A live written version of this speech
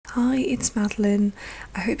Hi, it's Madeline.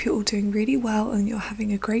 I hope you're all doing really well and you're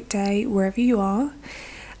having a great day wherever you are.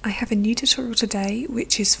 I have a new tutorial today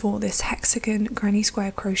which is for this hexagon granny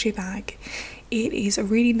square crochet bag. It is a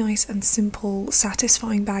really nice and simple,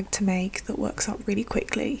 satisfying bag to make that works up really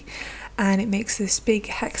quickly, and it makes this big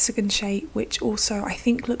hexagon shape which also I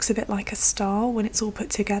think looks a bit like a star when it's all put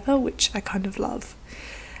together, which I kind of love.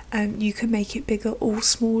 You can make it bigger or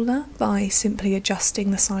smaller by simply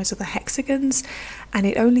adjusting the size of the hexagons, and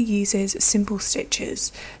it only uses simple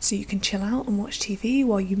stitches, so you can chill out and watch TV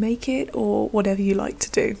while you make it, or whatever you like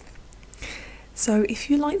to do. So if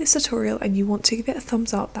you like this tutorial and you want to give it a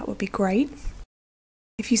thumbs up, that would be great.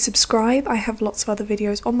 If you subscribe, I have lots of other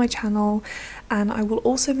videos on my channel, and I will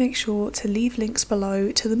also make sure to leave links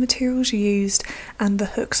below to the materials used and the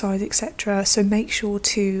hook size, etc. So make sure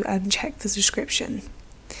to check the description.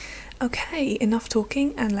 Okay, enough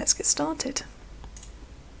talking and let's get started.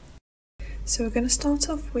 So we're going to start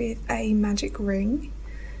off with a magic ring.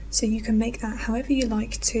 So you can make that however you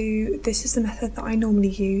like to. This is the method that I normally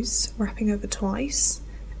use, wrapping over twice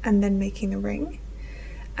and then making the ring.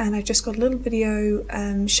 And I just got a little video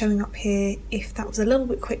showing up here if that was a little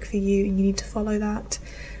bit quick for you and you need to follow that,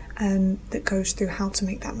 that goes through how to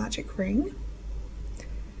make that magic ring.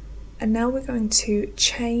 And now we're going to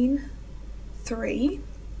chain 3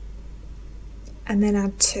 and then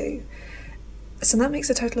add 2. So that makes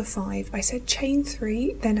a total of 5. I said chain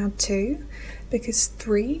 3, then add 2, because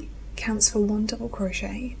 3 counts for 1 double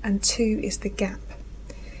crochet and 2 is the gap.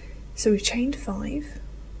 So we've chained 5,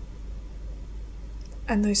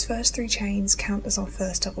 and those first 3 chains count as our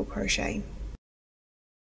first double crochet.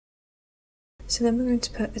 So then we're going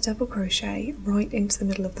to put a double crochet right into the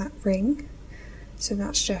middle of that ring. So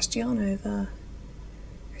that's just yarn over,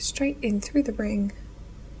 go straight in through the ring,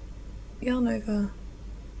 yarn over,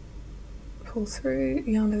 pull through,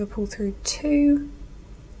 yarn over, pull through 2,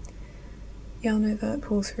 yarn over,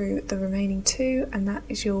 pull through the remaining 2, and that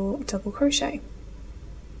is your double crochet.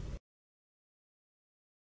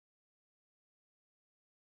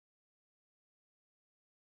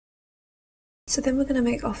 So then we're going to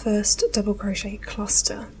make our first double crochet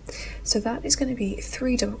cluster. So that is going to be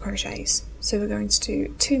 3 double crochets. So we're going to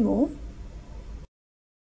do 2 more.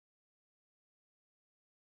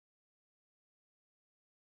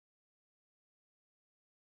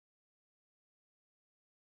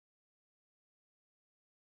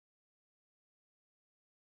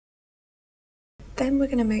 Then we're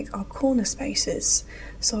going to make our corner spaces.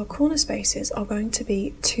 So our corner spaces are going to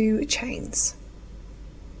be 2 chains.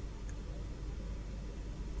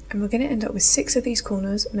 And we're going to end up with 6 of these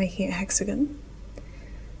corners, making it a hexagon.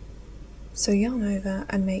 So yarn over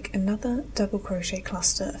and make another double crochet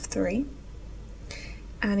cluster of 3.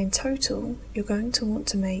 And in total, you're going to want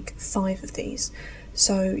to make 5 of these.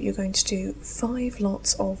 So you're going to do 5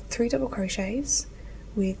 lots of 3 double crochets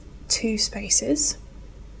with 2 spaces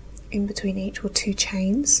in between each, or 2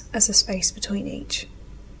 chains as a space between each.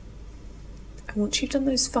 And once you've done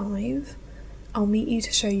those 5, I'll meet you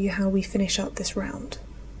to show you how we finish up this round.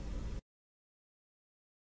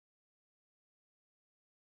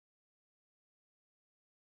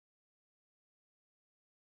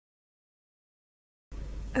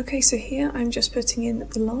 Okay, so here I'm just putting in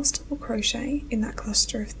the last double crochet in that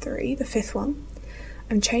cluster of 3, the 5th one.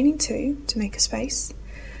 I'm chaining 2 to make a space,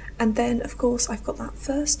 and then of course I've got that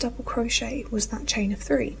first double crochet was that chain of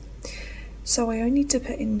 3. So I only need to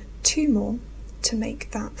put in 2 more to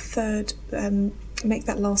make that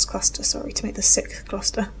last cluster, to make the 6th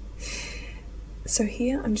cluster. So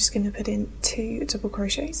here I'm just going to put in 2 double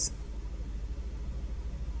crochets.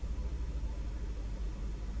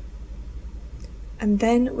 And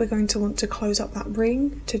then we're going to want to close up that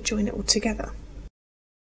ring to join it all together.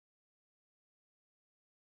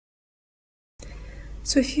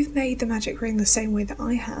 So if you've made the magic ring the same way that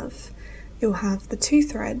I have, you'll have the 2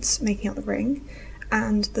 threads making up the ring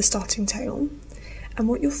and the starting tail. And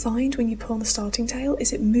what you'll find when you pull on the starting tail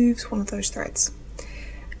is it moves one of those threads.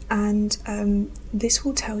 And this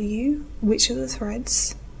will tell you which of the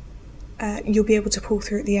threads you'll be able to pull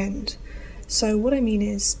through at the end. So what I mean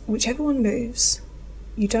is, whichever one moves,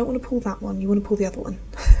 you don't want to pull that one, you want to pull the other one.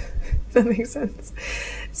 If that makes sense.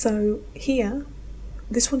 So here,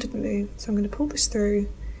 this one didn't move, so I'm going to pull this through,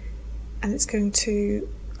 and it's going to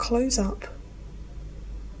close up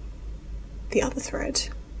the other thread.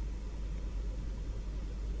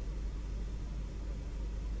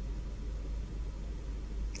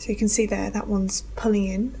 So you can see there, that one's pulling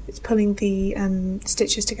in, it's pulling the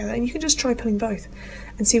stitches together, and you can just try pulling both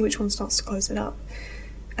and see which one starts to close it up.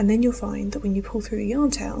 And then you'll find that when you pull through the yarn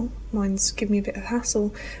tail, mine's giving me a bit of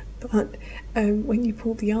hassle, but when you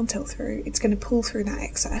pull the yarn tail through, it's going to pull through that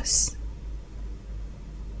excess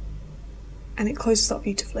and it closes up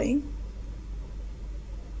beautifully,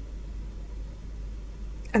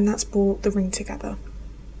 and that's brought the ring together.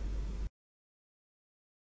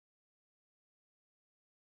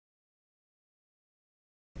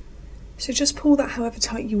 So just pull that however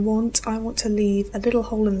tight you want. I want to leave a little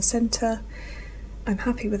hole in the centre. I'm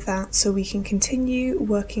happy with that, so we can continue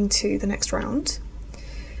working to the next round.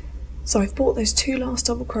 So I've brought those 2 last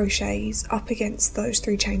double crochets up against those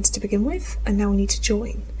 3 chains to begin with, and now we need to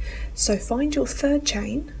join. So find your 3rd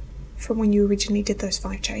chain from when you originally did those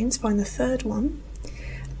 5 chains, find the 3rd one,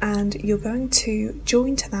 and you're going to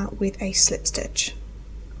join to that with a slip stitch.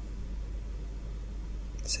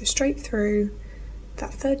 So straight through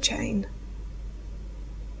that 3rd chain,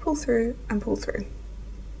 pull through and pull through.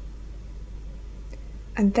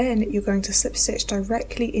 And then you're going to slip stitch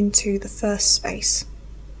directly into the first space.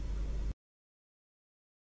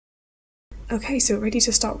 Okay, so we're ready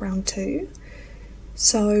to start round 2.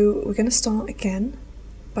 So we're going to start again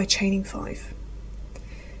by chaining 5.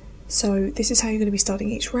 So this is how you're going to be starting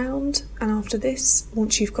each round, and after this,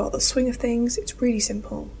 once you've got the swing of things, it's really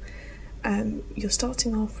simple. You're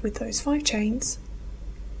starting off with those 5 chains,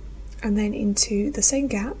 and then into the same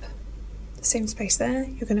gap, the same space there,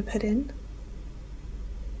 you're going to put in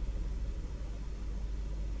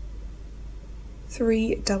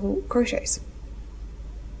 3 double crochets.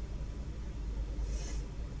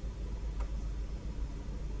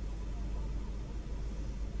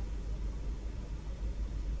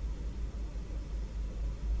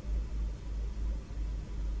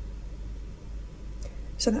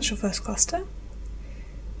 So that's your first cluster.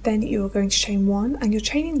 Then you're going to chain 1, and you're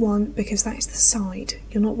chaining 1 because that is the side.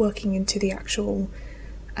 You're not working into the actual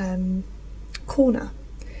corner.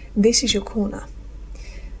 This is your corner.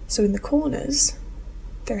 So in the corners,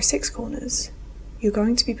 there are 6 corners. You're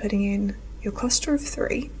going to be putting in your cluster of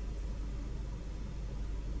 3,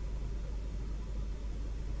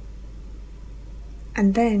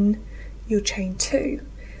 and then you'll chain 2,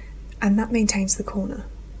 and that maintains the corner.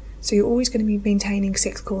 So you're always going to be maintaining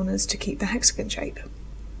 6 corners to keep the hexagon shape.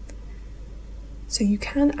 So you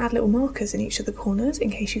can add little markers in each of the corners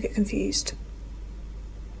in case you get confused.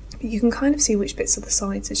 But you can kind of see which bits are the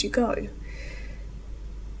sides as you go.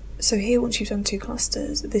 So here, once you've done 2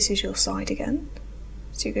 clusters, this is your side again.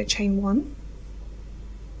 So you go chain 1.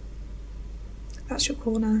 That's your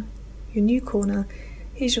corner, your new corner.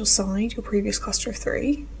 Here's your side, your previous cluster of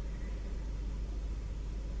 3.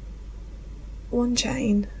 1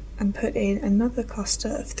 chain, and put in another cluster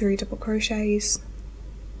of 3 double crochets,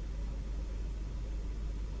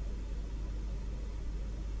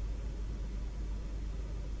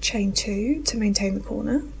 chain 2 to maintain the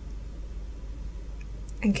corner,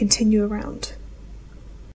 and continue around.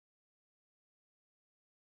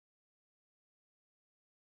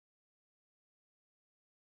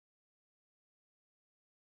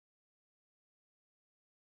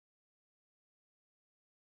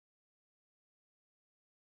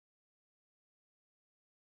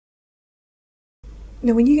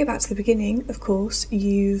 Now when you get back to the beginning, of course,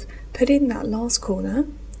 you've put in that last corner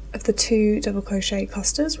of the 2 double crochet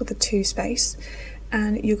clusters with the 2 space,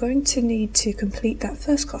 and you're going to need to complete that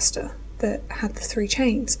first cluster that had the 3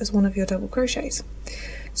 chains as one of your double crochets.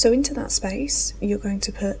 So into that space, you're going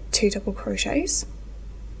to put 2 double crochets,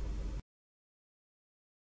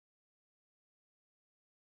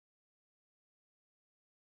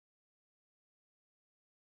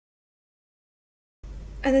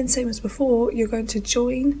 and then same as before, you're going to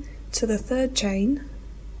join to the 3rd chain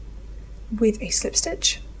with a slip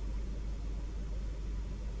stitch,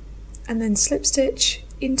 and then slip stitch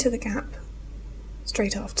into the gap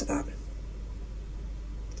straight after that.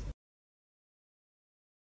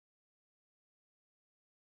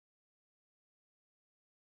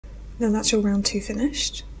 Now that's your round 2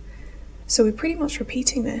 finished. So we're pretty much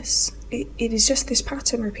repeating this. It is just this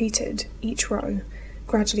pattern repeated each row,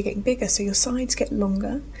 gradually getting bigger, so your sides get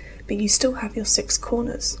longer, but you still have your 6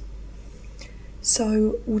 corners.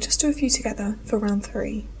 So we'll just do a few together for round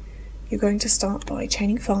 3. You're going to start by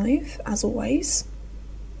chaining 5, as always.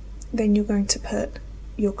 Then you're going to put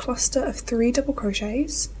your cluster of 3 double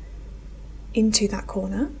crochets into that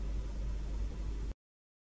corner.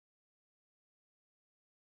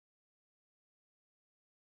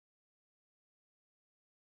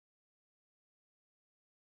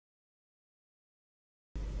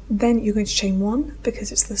 Then you're going to chain 1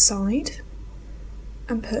 because it's the side,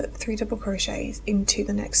 and put 3 double crochets into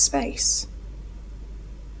the next space.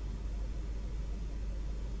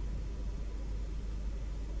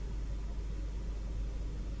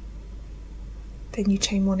 then you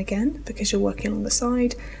chain 1 again because you're working along the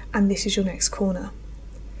side, and this is your next corner.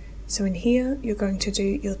 So in here you're going to do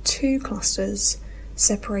your 2 clusters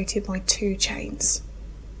separated by 2 chains.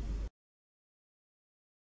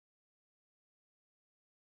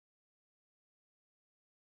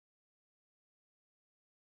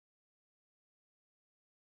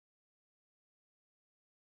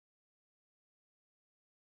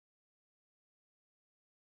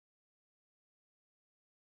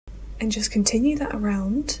 And just continue that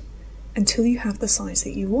around until you have the size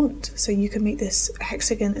that you want. So you can make this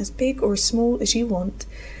hexagon as big or as small as you want,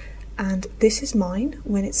 and this is mine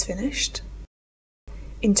when it's finished.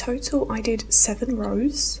 In total I did 7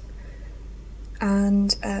 rows,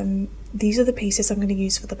 and these are the pieces I'm going to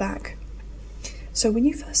use for the bag. So when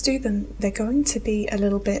you first do them, they're going to be a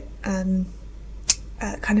little bit kind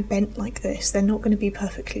of bent like this. They're not going to be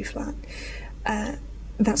perfectly flat.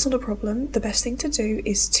 That's not a problem. The best thing to do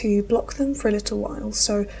is to block them for a little while.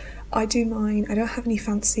 So I do mine, I don't have any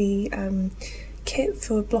fancy kit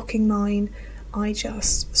for blocking mine. I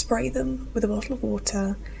just spray them with a bottle of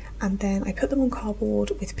water, and then I put them on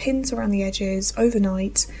cardboard with pins around the edges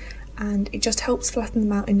overnight, and it just helps flatten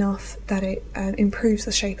them out enough that it improves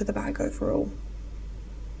the shape of the bag overall.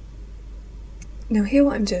 Now here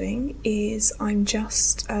what I'm doing is I'm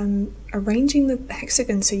just arranging the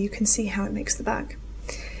hexagon so you can see how it makes the bag.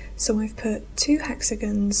 So I've put 2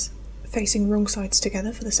 hexagons facing wrong sides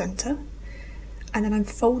together for the centre, and then I've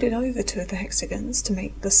folded over 2 of the hexagons to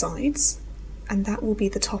make the sides, and that will be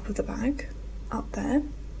the top of the bag up there.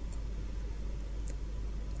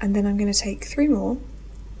 And then I'm going to take 3 more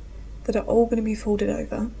that are all going to be folded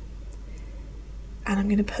over, and I'm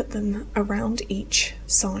going to put them around each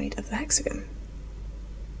side of the hexagon.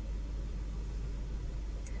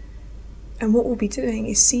 And what we'll be doing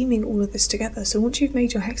is seaming all of this together. So once you've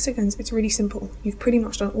made your hexagons, it's really simple. You've pretty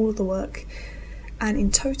much done all of the work. And in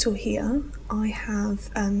total here, I have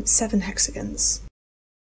 7 hexagons.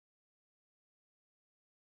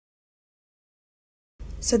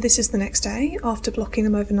 So this is the next day after blocking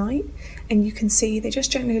them overnight, and you can see they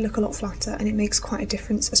just generally look a lot flatter, and it makes quite a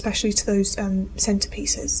difference, especially to those centre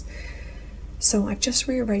pieces. So I've just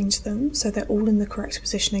rearranged them so they're all in the correct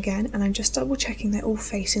position again, and I'm just double checking they're all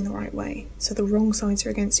facing the right way. So the wrong sides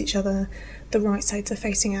are against each other, the right sides are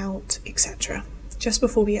facing out, etc. just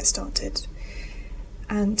before we get started.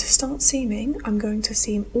 And to start seaming, I'm going to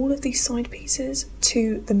seam all of these side pieces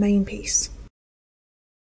to the main piece.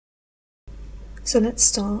 So let's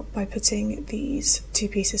start by putting these 2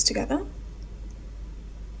 pieces together.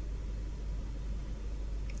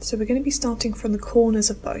 So we're going to be starting from the corners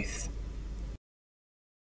of both.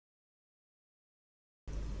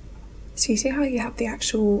 So you see how you have the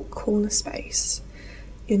actual corner space?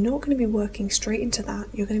 You're not going to be working straight into that,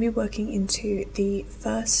 you're going to be working into the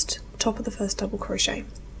top of the first double crochet.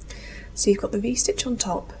 So you've got the V-stitch on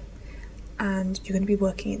top, and you're going to be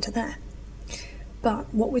working into there.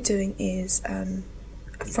 But what we're doing is a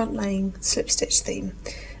front laying slip stitch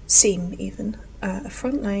seam even, a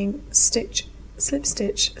front laying slip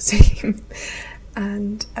stitch seam,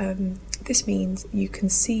 and this means you can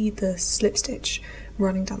see the slip stitch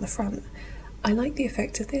running down the front. I like the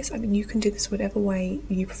effect of this. I mean, you can do this whatever way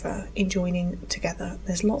you prefer in joining together.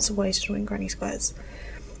 There's lots of ways to join granny squares,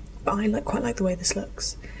 but I quite like the way this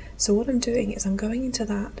looks. So what I'm doing is I'm going into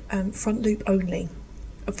that front loop only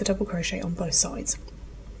of the double crochet on both sides.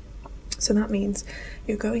 So that means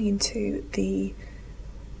you're going into the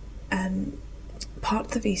part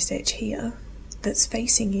of the V-stitch here that's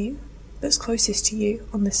facing you, that's closest to you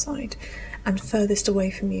on this side, and furthest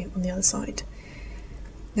away from you on the other side.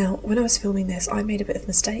 Now, when I was filming this, I made a bit of a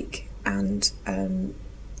mistake, and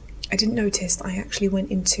I didn't notice that I actually went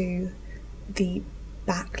into the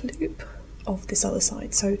back loop of this other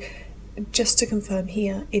side. So just to confirm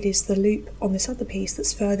here, it is the loop on this other piece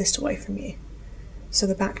that's furthest away from you. So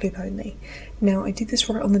the back loop only. Now, I did this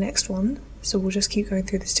right on the next one, so we'll just keep going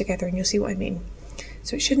through this together and you'll see what I mean.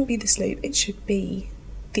 So it shouldn't be this loop, it should be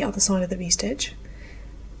the other side of the V-stitch.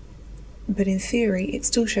 But in theory, it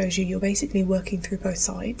still shows you're basically working through both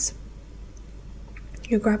sides.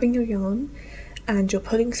 You're grabbing your yarn and you're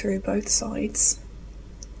pulling through both sides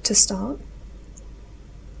to start.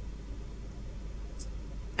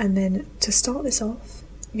 And then to start this off,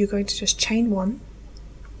 you're going to just chain 1.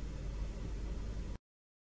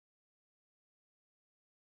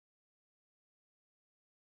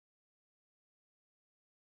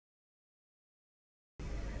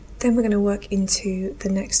 Then we're going to work into the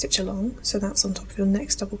next stitch along, so that's on top of your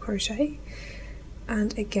next double crochet,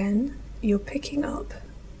 and again you're picking up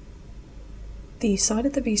the side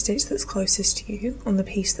of the V-stitch that's closest to you on the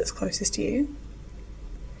piece that's closest to you,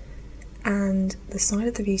 and the side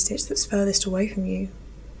of the V-stitch that's furthest away from you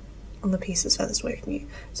on the piece that's furthest away from you.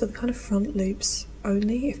 So the kind of front loops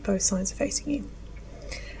only if both sides are facing you.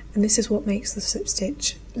 And this is what makes the slip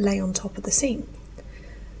stitch lay on top of the seam.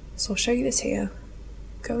 So I'll show you this here,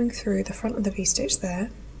 going through the front of the V-stitch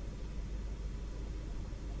there,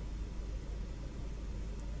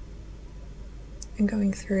 and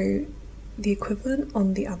going through the equivalent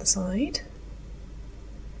on the other side,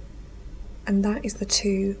 and that is the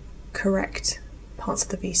two correct parts of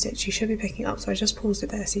the V-stitch you should be picking up. So I just paused it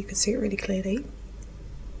there so you could see it really clearly.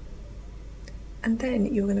 And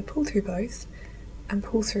then you're going to pull through both and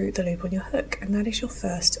pull through the loop on your hook, and that is your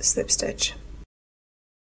first slip stitch.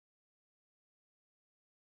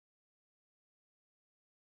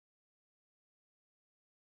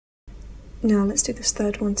 Now let's do this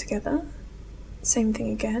third one together. Same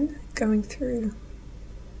thing again, going through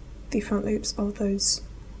the front loops of those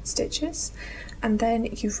stitches, and then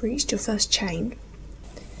you've reached your first chain.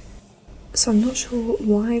 So I'm not sure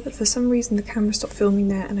why, but for some reason the camera stopped filming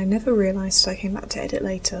there and I never realised, so I came back to edit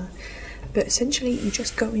later. But essentially you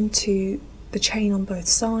just go into the chain on both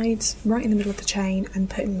sides, right in the middle of the chain, and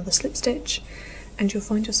put in another slip stitch, and you'll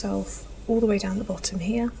find yourself all the way down the bottom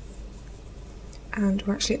here. And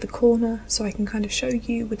we're actually at the corner, so I can kind of show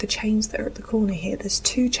you with the chains that are at the corner here. There's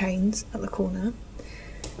two chains at the corner,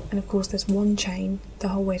 and of course there's one chain the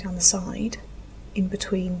whole way down the side in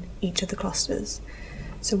between each of the clusters.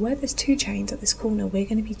 So where there's two chains at this corner, we're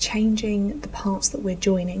going to be changing the parts that we're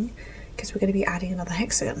joining, because we're going to be adding another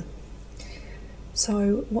hexagon.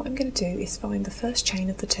 So what I'm going to do is find the first chain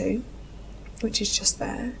of the two, which is just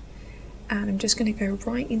there, and I'm just going to go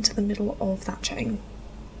right into the middle of that chain.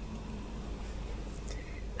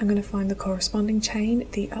 I'm going to find the corresponding chain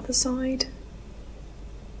the other side,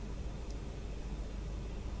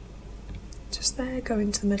 just there, go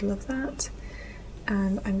into the middle of that,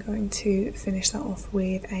 and I'm going to finish that off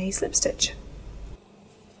with a slip stitch.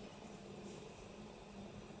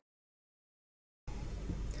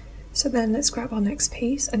 So then let's grab our next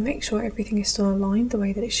piece and make sure everything is still aligned the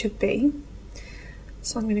way that it should be.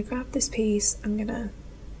 So I'm going to grab this piece, I'm going to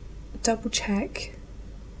double check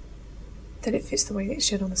that it fits the way that it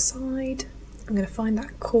should on the side. I'm going to find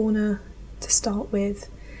that corner to start with,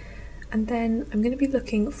 and then I'm going to be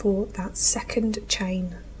looking for that second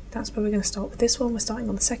chain. That's where we're going to start with this one. We're starting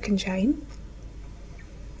on the second chain,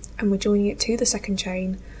 and we're joining it to the second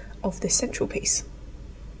chain of this central piece.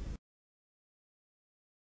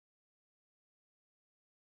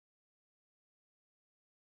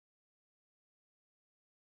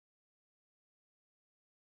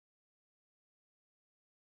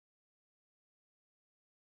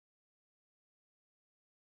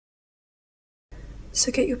 So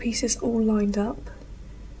get your pieces all lined up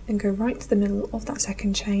and go right to the middle of that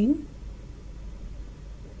second chain.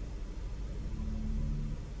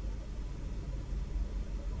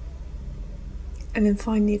 And then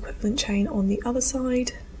find the equivalent chain on the other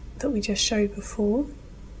side that we just showed before.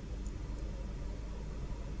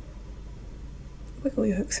 Wiggle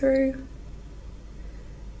your hook through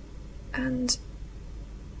and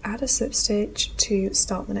add a slip stitch to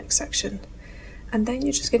start the next section. And then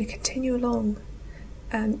you're just going to continue along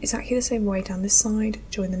exactly the same way down this side,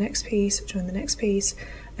 join the next piece,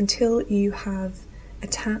 until you have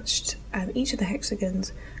attached each of the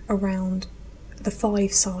hexagons around the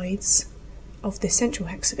 5 sides of this central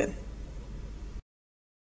hexagon.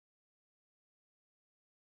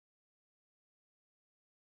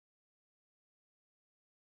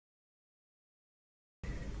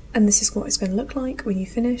 And this is what it's going to look like when you've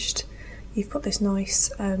finished. You've got this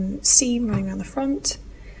nice seam running around the front,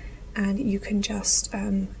 and you can just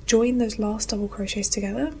join those last double crochets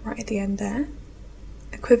together right at the end there,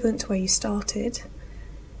 equivalent to where you started.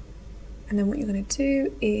 And then what you're going to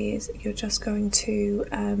do is you're just going to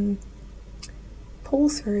pull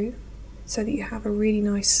through so that you have a really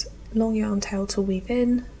nice long yarn tail to weave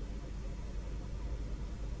in,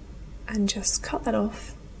 and just cut that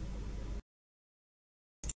off.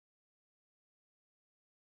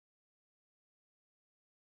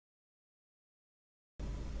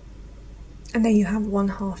 And then you have one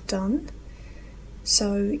half done.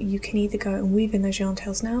 So you can either go and weave in those yarn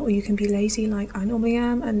tails now, or you can be lazy like I normally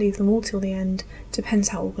am and leave them all till the end. Depends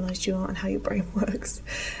how organised you are and how your brain works.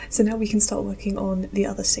 So now we can start working on the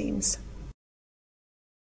other seams.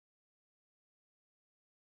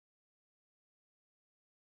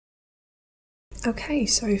 Okay,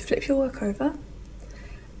 so flip your work over,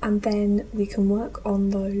 and then we can work on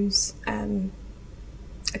those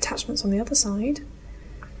attachments on the other side.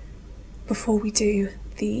 before we do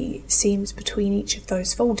the seams between each of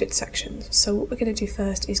those folded sections. So what we're going to do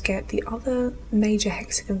first is get the other major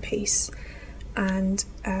hexagon piece and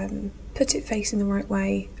put it facing the right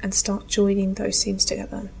way and start joining those seams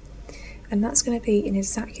together. And that's going to be in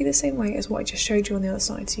exactly the same way as what I just showed you on the other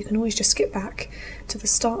side. So you can always just skip back to the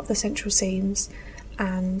start of the central seams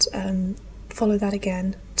and follow that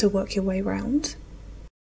again to work your way round.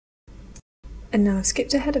 And now I've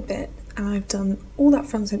skipped ahead a bit and I've done all that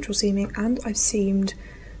front central seaming, and I've seamed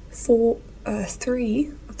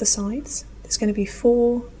 3 of the sides. There's going to be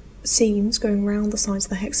 4 seams going round the sides of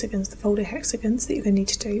the hexagons, the folded hexagons that you're going to need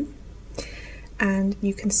to do. And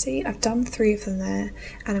you can see I've done 3 of them there,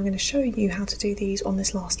 and I'm going to show you how to do these on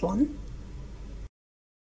this last one.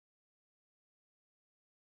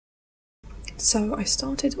 So I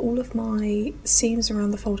started all of my seams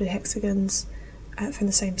around the folded hexagons from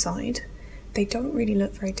the same side. They don't really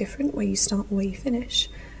look very different where you start and where you finish,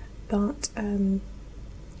 but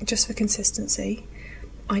just for consistency,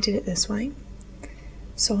 I did it this way.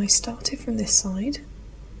 So I started from this side,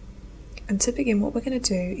 and to begin, what we're going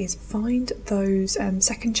to do is find those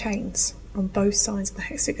second chains on both sides of the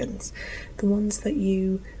hexagons, the ones that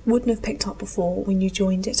you wouldn't have picked up before when you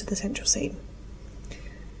joined it to the central seam.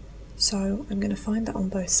 So I'm going to find that on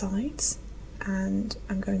both sides, and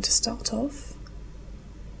I'm going to start off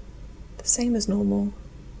the same as normal,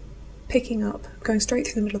 picking up, going straight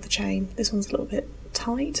through the middle of the chain. This one's a little bit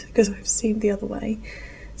tight because I've seamed the other way,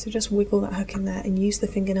 so just wiggle that hook in there and use the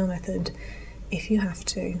fingernail method if you have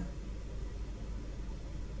to,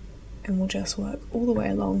 and we'll just work all the way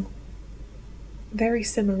along very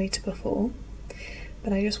similarly to before,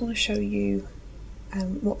 but I just want to show you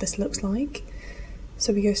what this looks like.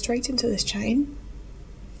 So we go straight into this chain,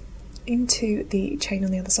 into the chain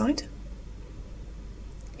on the other side,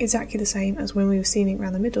 exactly the same as when we were seaming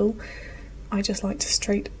around the middle. I just like to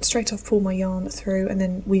straight off pull my yarn through and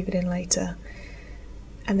then weave it in later,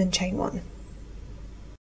 and then chain 1.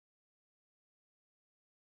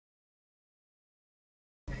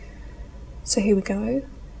 So here we go,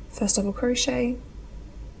 first double crochet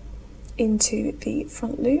into the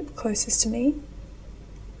front loop closest to me.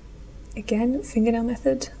 Again, fingernail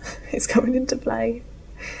method is coming into play.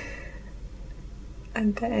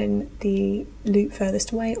 And then the loop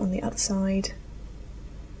furthest away on the other side,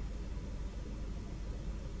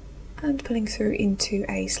 and pulling through into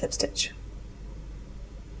a slip stitch.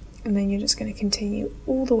 And then you're just going to continue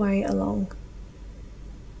all the way along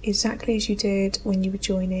exactly as you did when you were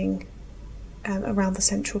joining around the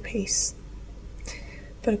central piece.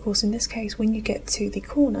 But of course in this case, when you get to the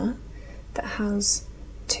corner that has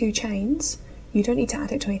 2 chains, you don't need to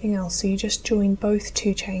add it to anything else, so you just join both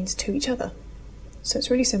 2 chains to each other. So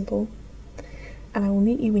it's really simple, and I will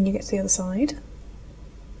meet you when you get to the other side.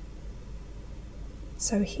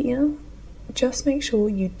 So here, just make sure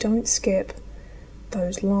you don't skip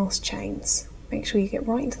those last chains. Make sure you get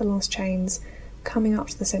right into the last chains, coming up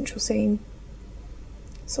to the central seam,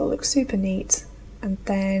 so it looks super neat, and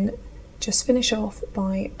then just finish off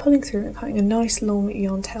by pulling through and cutting a nice long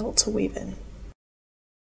yarn tail to weave in.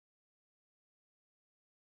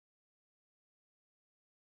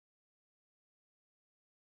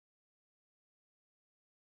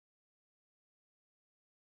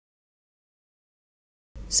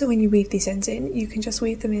 So when you weave these ends in, you can just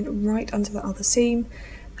weave them in right under the other seam,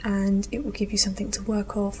 and it will give you something to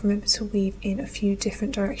work off. Remember to weave in a few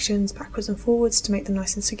different directions, backwards and forwards, to make them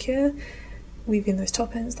nice and secure. Weave in those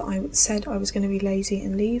top ends that I said I was going to be lazy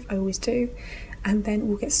and leave, I always do, and then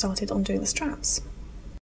we'll get started on doing the straps.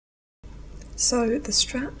 So the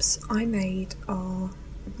straps I made are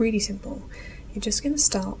really simple. You're just going to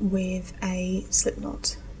start with a slip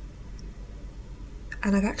knot.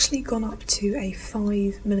 And I've actually gone up to a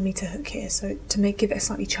 5mm hook here, so to give it a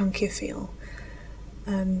slightly chunkier feel.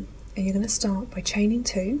 And you're going to start by chaining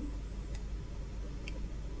 2,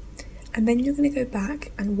 and then you're going to go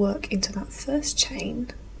back and work into that first chain,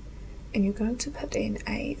 and you're going to put in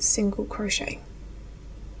a single crochet.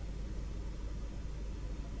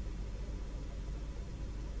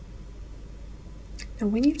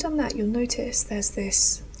 And when you've done that, you'll notice there's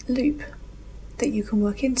this loop that you can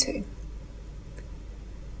work into.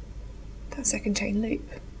 That second chain loop.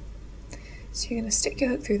 So you're going to stick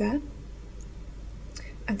your hook through there,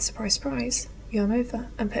 and surprise surprise, yarn over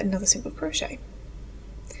and put another single crochet.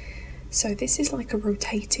 So this is like a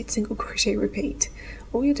rotated single crochet repeat.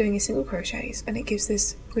 All you're doing is single crochets, and it gives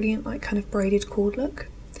this brilliant like kind of braided cord look.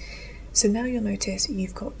 So now you'll notice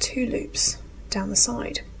you've got 2 loops down the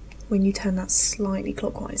side when you turn that slightly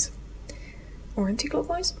clockwise. Or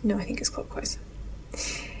anti-clockwise? No, I think it's clockwise.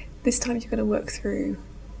 This time you're going to work through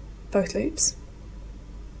both loops,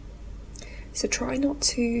 So try not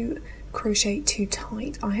to crochet too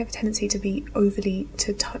tight. I have a tendency to be overly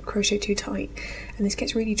crochet too tight, and this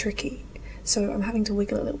gets really tricky. So I'm having to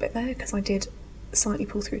wiggle a little bit there because I did slightly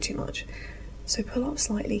pull through too much. So pull up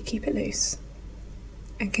slightly, keep it loose,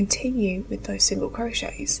 and continue with those single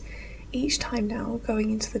crochets. Each time now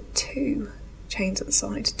going into the 2 chains at the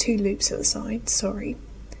side, 2 loops at the side, sorry,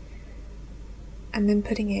 and then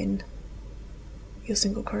putting in your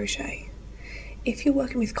single crochet. If you're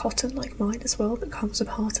working with cotton like mine as well, that comes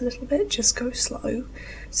apart a little bit, just go slow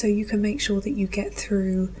so you can make sure that you get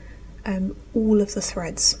through all of the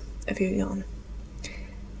threads of your yarn.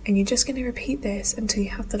 And you're just going to repeat this until you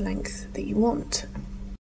have the length that you want.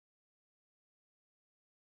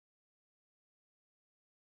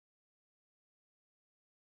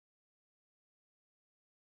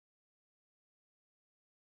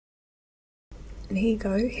 And here you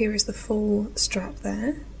go, here is the full strap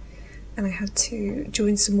there. And I had to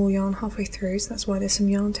join some more yarn halfway through, so that's why there's some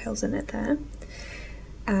yarn tails in it there.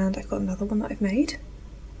 And I've got another one that I've made.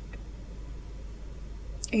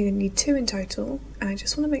 You're going to need 2 in total, and I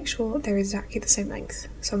just want to make sure they're exactly the same length.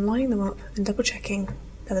 So I'm lining them up and double checking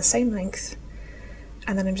they're the same length,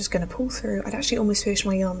 and then I'm just going to pull through. I'd actually almost finished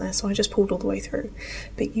my yarn there, so I just pulled all the way through.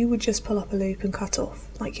 But you would just pull up a loop and cut off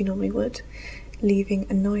like you normally would, leaving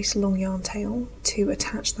a nice long yarn tail to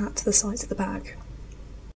attach that to the sides of the bag.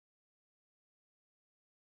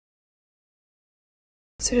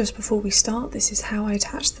 So just before we start, this is how I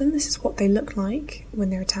attach them. This is what they look like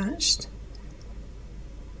when they're attached.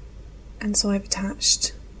 And so I've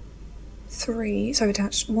attached 3, so I've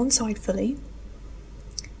attached one side fully,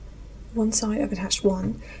 one side I've attached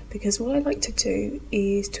 1, because what I like to do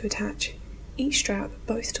is to attach each strap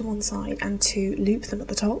both to one side and to loop them at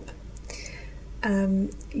the top.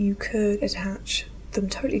 You could attach them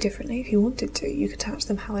totally differently if you wanted to. You could attach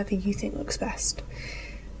them however you think looks best,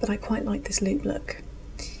 but I quite like this loop look.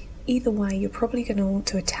 Either way, you're probably going to want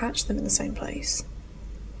to attach them in the same place,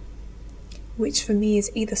 which for me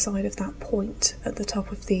is either side of that point at the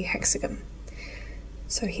top of the hexagon.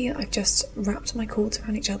 So here I've just wrapped my cords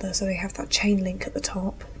around each other so they have that chain link at the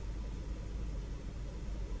top,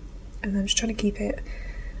 and I'm just trying to keep it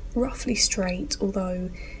roughly straight,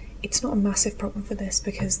 although it's not a massive problem for this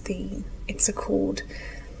because it's a cord,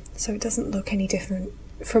 so it doesn't look any different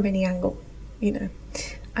from any angle, you know.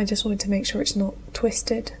 I just wanted to make sure it's not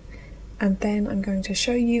twisted, and then I'm going to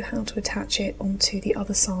show you how to attach it onto the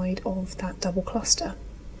other side of that double cluster.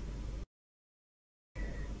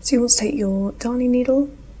 So you want to take your darning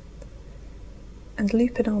needle and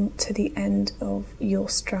loop it on to the end of your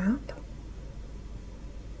strap.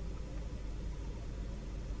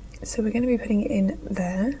 So we're going to be putting it in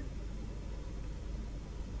there.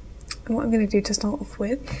 And what I'm going to do to start off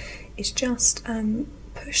with is just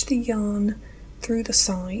push the yarn through the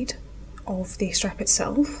side of the strap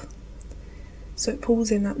itself, so it pulls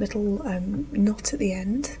in that little knot at the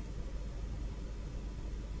end,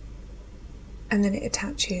 and then it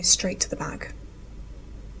attaches straight to the bag.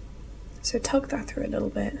 So tug that through a little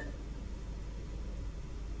bit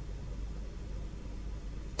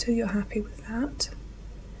till you're happy with that.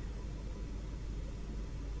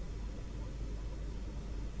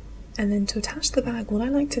 And then to attach the bag, what I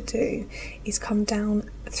like to do is come down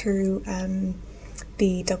through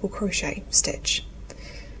the double crochet stitch.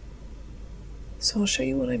 So I'll show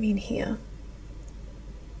you what I mean here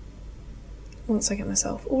once I get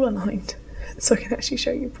myself all aligned so I can actually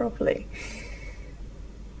show you properly.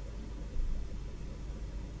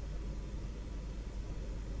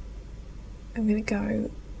 I'm going to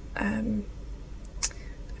go, I'm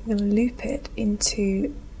going to loop it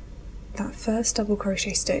into that first double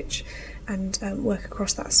crochet stitch and work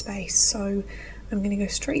across that space. So I'm going to go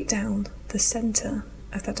straight down the center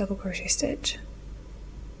of that double crochet stitch,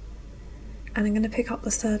 and I'm going to pick up the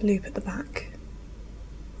 3rd loop at the back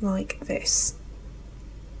like this.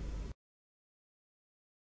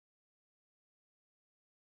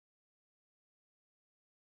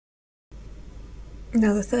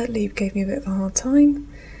 Now the 3rd loop gave me a bit of a hard time,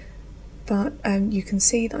 but you can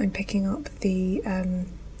see that I'm picking up the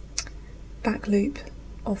back loop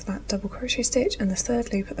of that double crochet stitch and the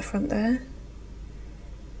 3rd loop at the front there.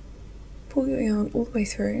 Pull your yarn all the way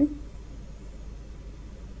through,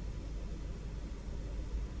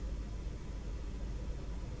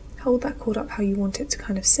 hold that cord up how you want it to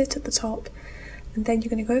kind of sit at the top, and then you're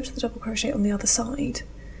going to go over to the double crochet on the other side,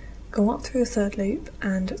 go up through the 3rd loop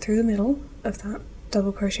and through the middle of that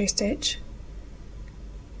double crochet stitch,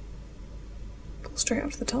 pull straight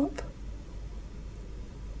up to the top,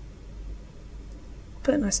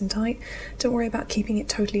 put it nice and tight. Don't worry about keeping it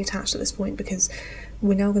totally attached at this point because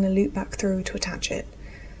we're now going to loop back through to attach it.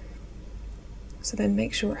 So then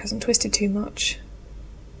make sure it hasn't twisted too much,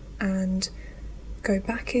 and go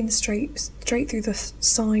back in straight through the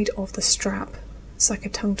side of the strap. It's like a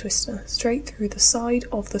tongue twister, straight through the side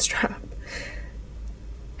of the strap.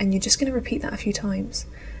 And you're just going to repeat that a few times.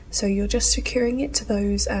 So you're just securing it to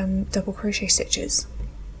those double crochet stitches.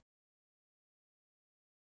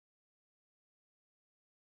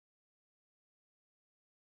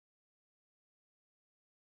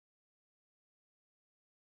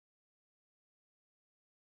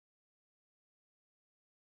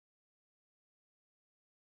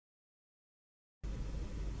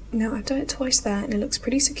 Now I've done it twice there and it looks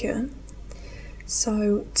pretty secure.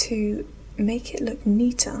 So to make it look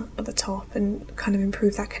neater at the top and kind of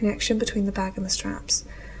improve that connection between the bag and the straps,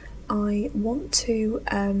 I want to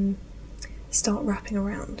start wrapping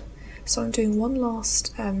around. So I'm doing one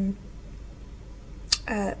last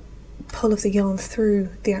pull of the yarn through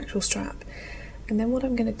the actual strap, and then what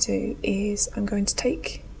I'm going to do is I'm going to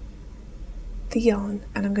take the yarn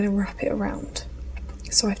and I'm going to wrap it around.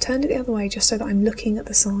 So I've turned it the other way just so that I'm looking at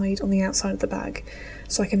the side on the outside of the bag,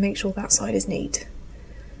 so I can make sure that side is neat.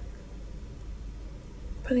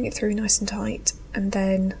 Pulling it through nice and tight, and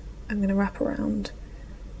then I'm going to wrap around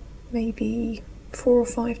maybe 4 or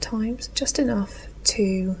 5 times, just enough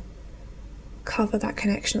to cover that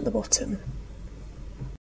connection at the bottom.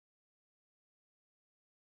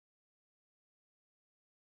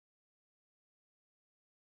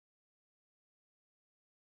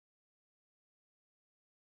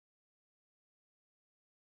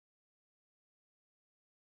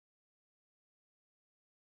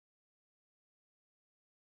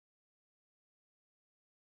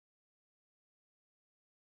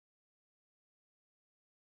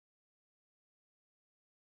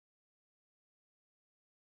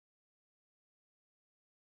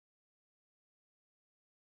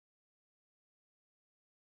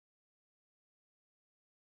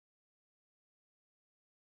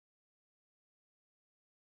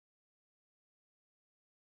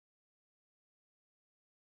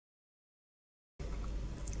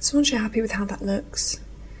 So once you're happy with how that looks,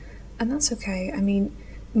 and that's okay, I mean,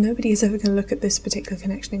 nobody is ever going to look at this particular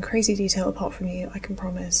connection in crazy detail apart from you, I can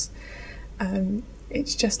promise.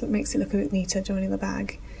 It's just that makes it look a bit neater joining the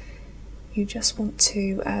bag. You just want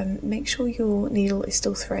to make sure your needle is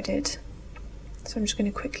still threaded. So I'm just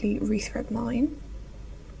going to quickly rethread mine.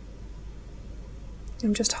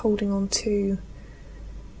 I'm just holding on to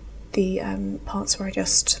the parts where I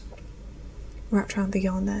just wrapped around the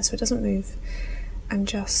yarn there so it doesn't move, and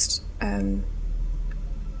just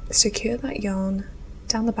secure that yarn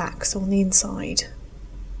down the back, so on the inside.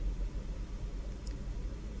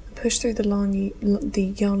 Push through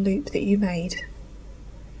the yarn loop that you made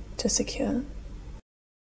to secure.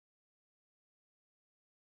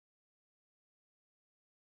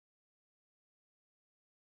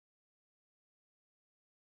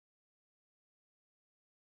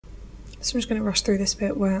 So I'm just going to rush through this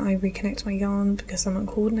bit where I reconnect my yarn because I'm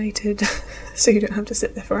uncoordinated, so you don't have to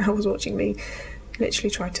sit there for hours watching me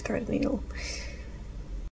literally try to thread a needle.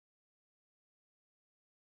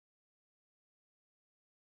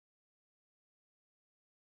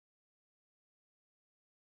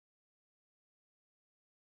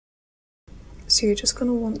 So you're just going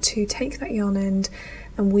to want to take that yarn end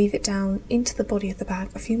and weave it down into the body of the bag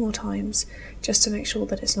a few more times just to make sure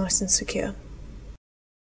that it's nice and secure.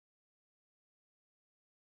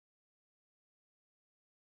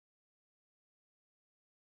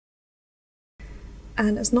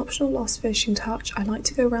 And as an optional last finishing touch, I like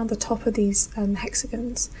to go around the top of these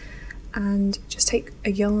hexagons and just take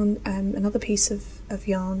a yarn, another piece of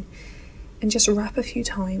yarn, and just wrap a few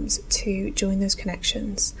times to join those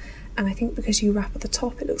connections. And I think because you wrap at the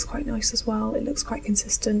top, it looks quite nice as well. It looks quite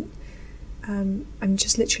consistent. I'm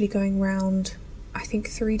just literally going round, I think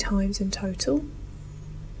 3 times in total,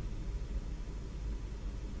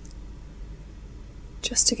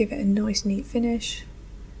 just to give it a nice neat finish,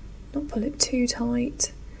 not pull it too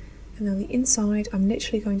tight. And then on the inside, I'm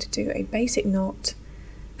literally going to do a basic knot,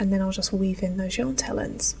 and then I'll just weave in those yarn tail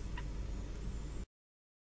ends.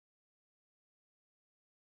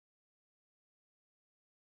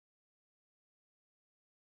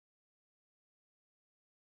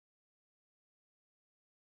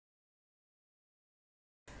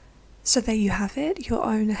 So there you have it, your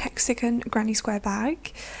own hexagon granny square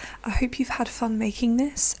bag. I hope you've had fun making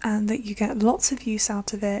this and that you get lots of use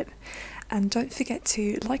out of it. And don't forget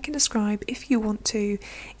to like and subscribe if you want to.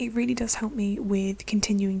 It really does help me with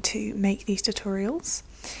continuing to make these tutorials.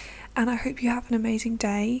 And I hope you have an amazing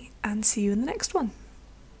day and see you in the next one.